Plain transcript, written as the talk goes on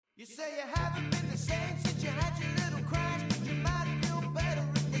You say you haven't been the same since you had your little crash, but you might feel better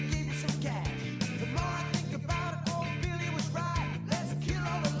if they gave you some cash. The more I think about it, old Billy was right. Let's kill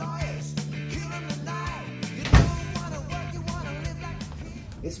all the lawyers, kill them tonight. You don't want to work, you want to live like a king.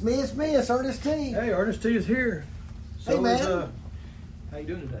 It's me, it's Ernest T. Hey, Ernest T is here. Hey, man. How you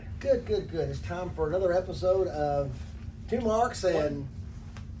doing today? Good. It's time for another episode of Two Marks and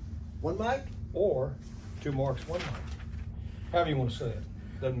One Mic. Or Two Marks, One Mic. However you want to say it.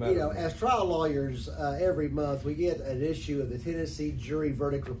 Doesn't matter. You know, as trial lawyers, every month we get an issue of the Tennessee Jury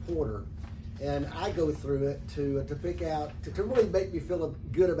Verdict Reporter, and I go through it to pick out, to really make me feel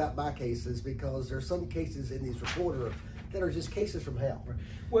good about my cases, because there's some cases in these reporter that are just cases from hell.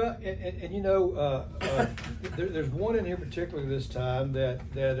 Well, and you know, there's one in here particularly this time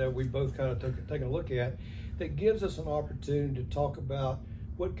that we both kind of taken a look at that gives us an opportunity to talk about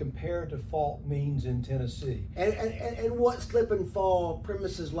what comparative fault means in Tennessee. And what slip and fall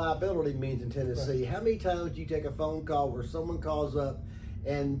premises liability means in Tennessee. Right. How many times do you take a phone call where someone calls up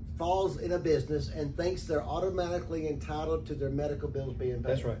and falls in a business and thinks they're automatically entitled to their medical bills being paid?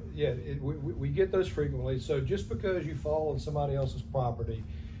 That's right. Yeah, we get those frequently. So just because you fall on somebody else's property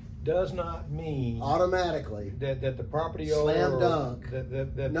does not mean automatically that the property owner slam dunk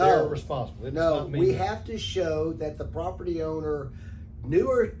that no, they're responsible. It does not mean we that. have to show that the property owner knew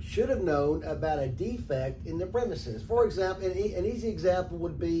or should have known about a defect in the premises. For example, an easy example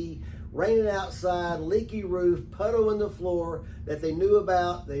would be raining outside, leaky roof, puddle in the floor that they knew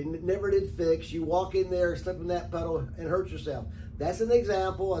about, they never did fix. You walk in there, slip in that puddle, and hurt yourself. That's an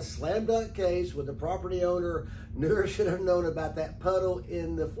example, a slam dunk case where the property owner knew or should have known about that puddle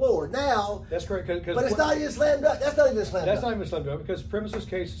in the floor. Now, that's correct. But it's not even slam dunk. That's not even slam dunk. That's not even slam dunk, because premises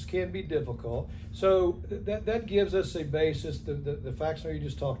cases can be difficult. So that gives us a basis. The facts that you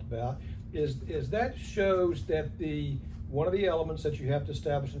just talked about is that shows that one of the elements that you have to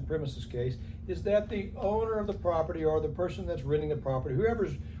establish in a premises case is that the owner of the property or the person that's renting the property,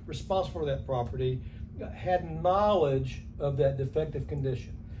 whoever's responsible for that property, had knowledge of that defective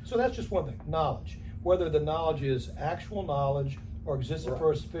condition. So that's just one thing, knowledge. Whether the knowledge is actual knowledge or existed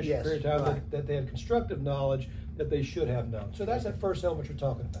for a sufficient period of time that they had constructive knowledge that they should have known. So that's that first element you're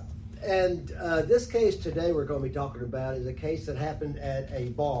talking about. And this case today we're going to be talking about is a case that happened at a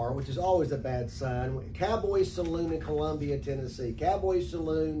bar, which is always a bad sign. Cowboy Saloon in Columbia, Tennessee. Cowboy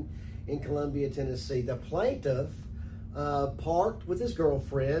Saloon in Columbia, Tennessee. The plaintiff parked with his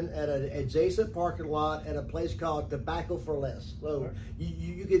girlfriend at an adjacent parking lot at a place called Tobacco for Less. So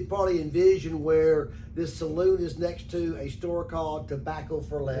you could probably envision where this saloon is next to a store called Tobacco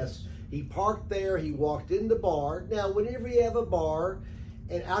for Less. Yes. He parked there, he walked in the bar. Now, whenever you have a bar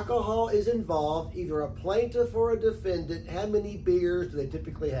and alcohol is involved, either a plaintiff or a defendant, how many beers do they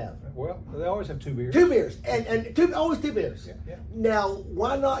typically have? Well, they always have 2 beers. 2 beers, and always 2 beers. Yeah. Now,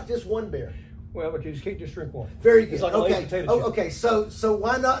 why not just 1 beer? Well, because you can't just drink one. Very good. It's like a lazy potato chip. Okay. So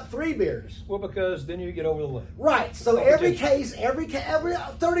why not 3 beers? Well, because then you get over the limit. Right. So every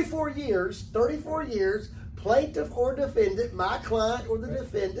 34 years, plaintiff or defendant, my client or the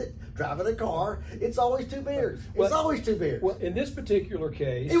defendant driving a car, it's always 2 beers. It's always 2 beers. Well, in this particular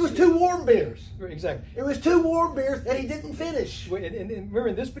case, it was 2 warm beers. Exactly. It was 2 warm beers that he didn't finish. And remember,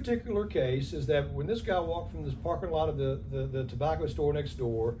 in this particular case, is that when this guy walked from this parking lot of the tobacco store next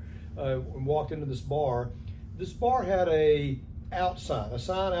door and walked into this bar had a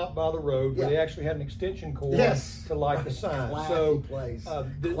sign out by the road where they actually had an extension cord to light the sign.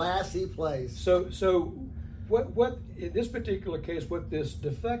 Classy place. So what in this particular case, what this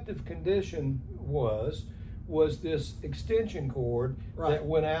defective condition was this extension cord that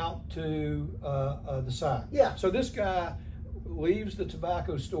went out to the sign. Yeah. So this guy leaves the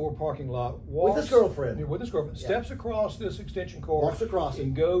tobacco store parking lot, with his girlfriend, steps across this extension cord,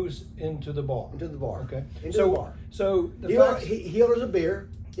 and goes into the bar. Okay. The bar. So he orders a beer.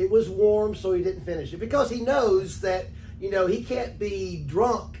 It was warm, so he didn't finish it because he knows that he can't be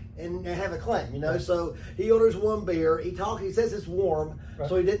drunk and have a claim. Right. So he orders 1 beer. He says it's warm,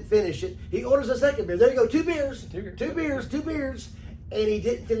 so he didn't finish it. He orders a second beer. There you go, 2 beers. 2 beers. And he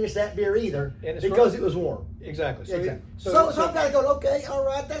didn't finish that beer either because it was warm. Exactly. So I'm kind of going, okay, all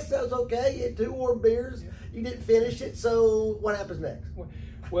right, that sounds okay. You had 2 warm beers. You didn't finish it. So what happens next?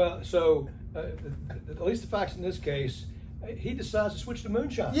 Well, so at least the facts in this case, he decides to switch to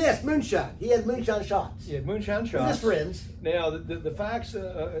moonshine. Yes, moonshine. He had moonshine shots. He had moonshine shots. With his friends. Now, the facts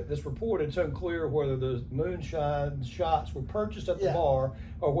that's reported, it's unclear whether the moonshine shots were purchased at the bar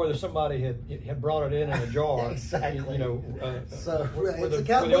or whether somebody had brought it in a jar. Exactly. So it's a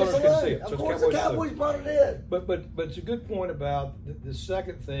Cowboy Saloon. Of course, the Cowboys brought it in. But it's a good point about the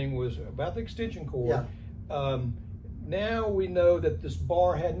second thing was about the extension cord. Yeah. Now we know that this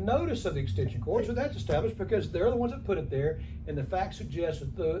bar had notice of the extension cord, so that's established because they're the ones that put it there, and the facts suggest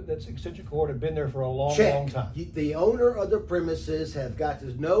that that extension cord had been there for a long, long time. The owner of the premises have got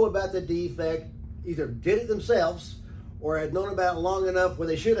to know about the defect, either did it themselves or had known about it long enough where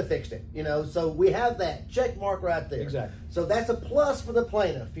they should have fixed it. So we have that check mark right there. Exactly. So that's a plus for the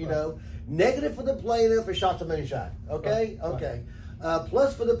plaintiff. Negative for the plaintiff for shots of moonshine. Okay. Right. Okay.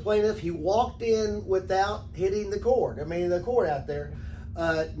 Plus for the plaintiff, he walked in without hitting the cord. The cord out there.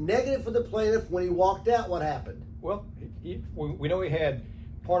 Negative for the plaintiff, when he walked out, what happened? Well, we know he had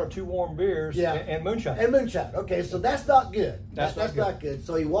part of 2 warm beers and moonshine. And moonshine. Okay, so that's not good. That's not good.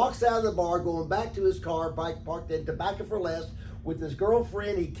 So he walks out of the bar, going back to his car, parked in Tobacco for Less with his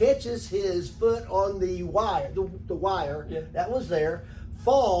girlfriend. He catches his foot on the wire, the wire that was there,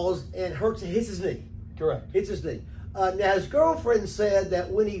 falls and hits his knee. Correct. Hits his knee. Now, his girlfriend said that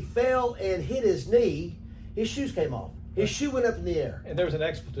when he fell and hit his knee, his shoes came off. His shoe went up in the air. And there's an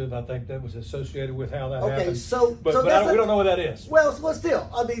expletive, I think, that was associated with how that happened. Okay, so we don't know what that is. Well, still,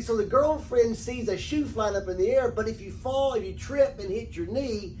 so the girlfriend sees a shoe flying up in the air, but if you fall, if you trip and hit your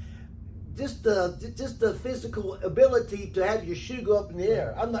knee, just the physical ability to have your shoe go up in the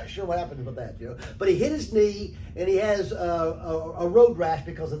air. I'm not sure what happened with that, But he hit his knee, and he has a road rash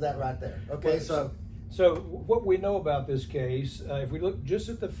because of that right there. Okay, So what we know about this case, if we look just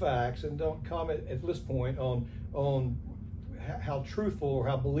at the facts and don't comment at this point on how truthful or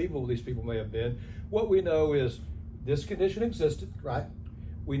how believable these people may have been, what we know is this condition existed. Right.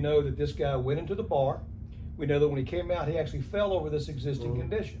 We know that this guy went into the bar. We know that when he came out, he actually fell over this existing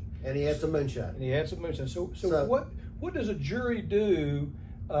condition. And he had some moonshine. So what does a jury do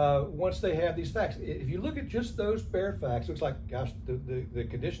once they have these facts? If you look at just those bare facts, it looks like, gosh, the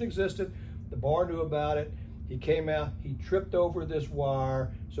condition existed. The bar knew about it. He came out. He tripped over this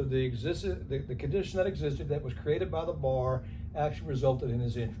wire. So the condition that existed that was created by the bar actually resulted in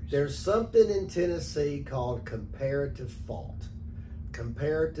his injuries. There's something in Tennessee called comparative fault.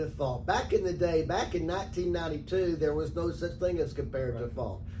 Comparative fault. Back in the day, back in 1992, there was no such thing as comparative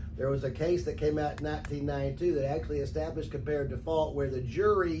fault. There was a case that came out in 1992 that actually established comparative fault, where the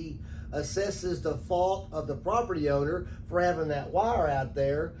jury assesses the fault of the property owner for having that wire out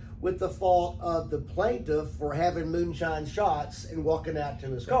there with the fault of the plaintiff for having moonshine shots and walking out to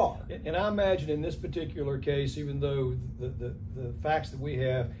his car. And I imagine in this particular case, even though the facts that we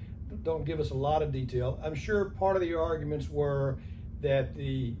have don't give us a lot of detail, I'm sure part of the arguments were that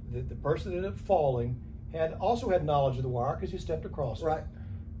the person that ended up falling also had knowledge of the wire because he stepped across it. Right.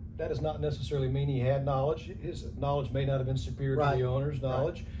 That does not necessarily mean he had knowledge. His knowledge may not have been superior to the owner's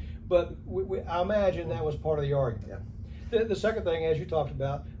knowledge, but I imagine that was part of the argument. Yeah. The second thing, as you talked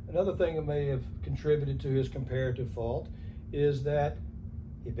about, another thing that may have contributed to his comparative fault is that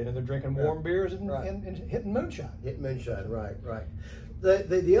he'd been in there drinking warm beers and hitting moonshine. Hitting moonshine, right.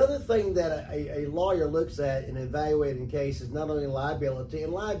 The other thing that a lawyer looks at in evaluating cases, not only liability,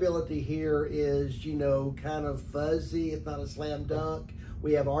 and liability here is, kind of fuzzy. It's not a slam dunk.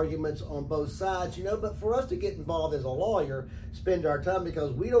 We have arguments on both sides, but for us to get involved as a lawyer, spend our time,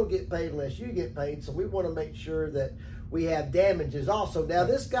 because we don't get paid unless you get paid, so we want to make sure that we have damages also. Now,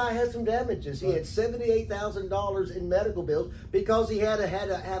 this guy has some damages. He had $78,000 in medical bills because he had to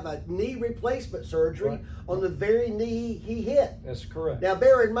have a knee replacement surgery on the very knee he hit. That's correct. Now,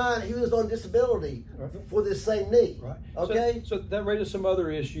 bear in mind, he was on disability for this same knee. Right. Okay? So that raises some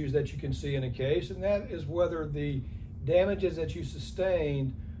other issues that you can see in a case, and that is whether the damages that you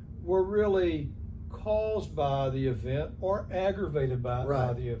sustained were really caused by the event or aggravated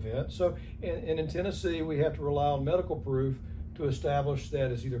by the event. So in Tennessee, we have to rely on medical proof to establish that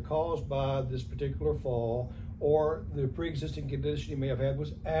it's either caused by this particular fall or the pre-existing condition he may have had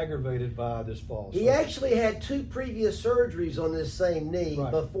was aggravated by this fall. He actually had 2 previous surgeries on this same knee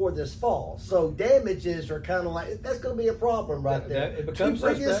before this fall. So damages are kind of like, that's going to be a problem there. It becomes 2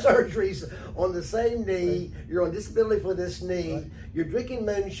 previous surgeries on the same knee. You're on disability for this knee. You're drinking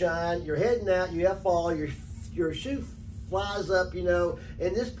moonshine. You're heading out. You have fall. Your shoe flies up,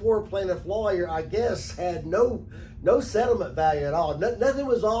 and this poor plaintiff lawyer, I guess, had no settlement value at all. Nothing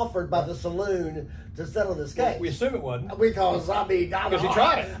was offered by the saloon to settle this case. We assume it wasn't. Because, he tried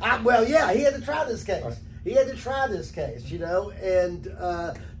it. He had to try this case. Right. He had to try this case, and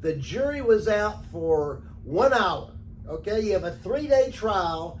the jury was out for 1 hour. Okay, you have a 3-day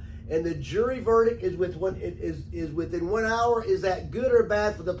trial, and the jury verdict is within 1 hour. Is that good or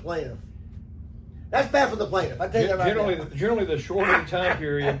bad for the plaintiff? That's bad for the plaintiff. I tell you that right now. Generally, the shorter the time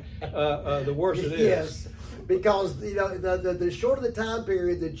period, the worse it is. Yes. because the shorter the time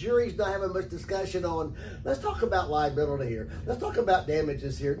period, the jury's not having much discussion on. Let's talk about liability here. Let's talk about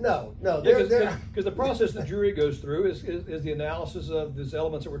damages here. No, because the process the jury goes through is the analysis of these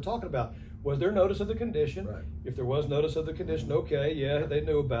elements that we're talking about. Was there notice of the condition? Right. If there was notice of the condition, okay, yeah, they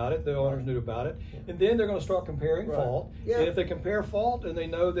knew about it. The owners knew about it, and then they're going to start comparing fault. Yeah. And if they compare fault and they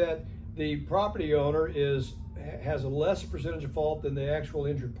know that the property owner has a lesser percentage of fault than the actual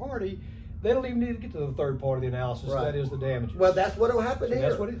injured party, they don't even need to get to the third part of the analysis. Right. That is the damages. Well, that's what will happen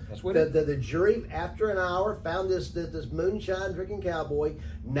here. That's what the jury, after an hour, found this moonshine drinking cowboy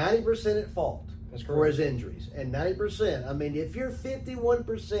 90% at fault. That's for correct. his injuries. And 90%. I mean, if you're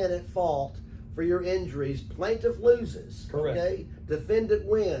 51% at fault for your injuries, plaintiff loses. Correct. Okay? Defendant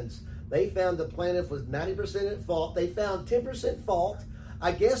wins. They found the plaintiff was 90% at fault. They found 10% fault,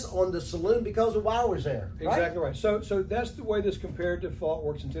 I guess, on the saloon because the wire was there. Right? Exactly right. So that's the way this comparative fault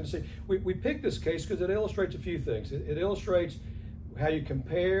works in Tennessee. We picked this case because it illustrates a few things. It illustrates how you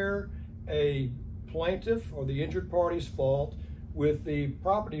compare a plaintiff or the injured party's fault with the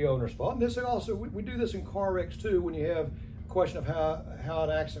property owner's fault. And this also, we do this in car wrecks too, when you have a question of how an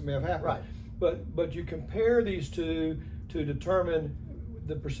accident may have happened. Right. But you compare these two to determine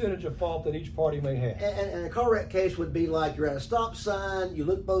the percentage of fault that each party may have. And a car wreck case would be like you're at a stop sign, you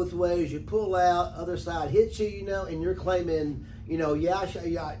look both ways, you pull out, other side hits you, and you're claiming,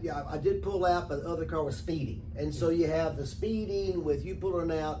 I did pull out, but the other car was speeding. And so you have the speeding with you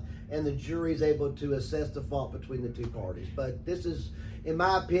pulling out, and the jury's able to assess the fault between the two parties. But this is, in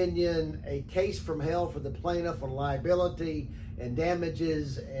my opinion, a case from hell for the plaintiff on liability and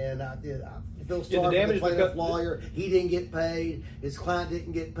damages, and I feel sorry for the plaintiff lawyer. He didn't get paid. His client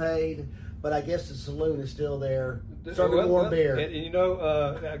didn't get paid. But I guess the saloon is still there, serving more beer.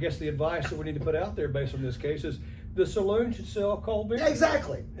 And I guess the advice that we need to put out there based on this case is the saloon should sell cold beer. Yeah,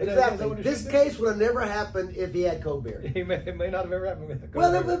 exactly. This case would have never happened if he had cold beer. It may not have ever happened with cold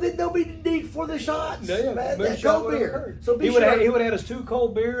well, beer. there'll be need for the shots. That cold beer. So he would have had his 2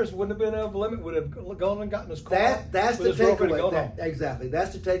 cold beers. Wouldn't have been over the limit. Would have gone and gotten his car. That's the takeaway. Exactly.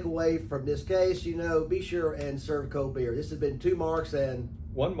 That's the takeaway from this case. Be sure and serve cold beer. This has been 2 Marks and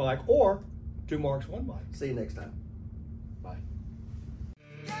 1 Mike, or 2 Marks, 1 Mike. See you next time.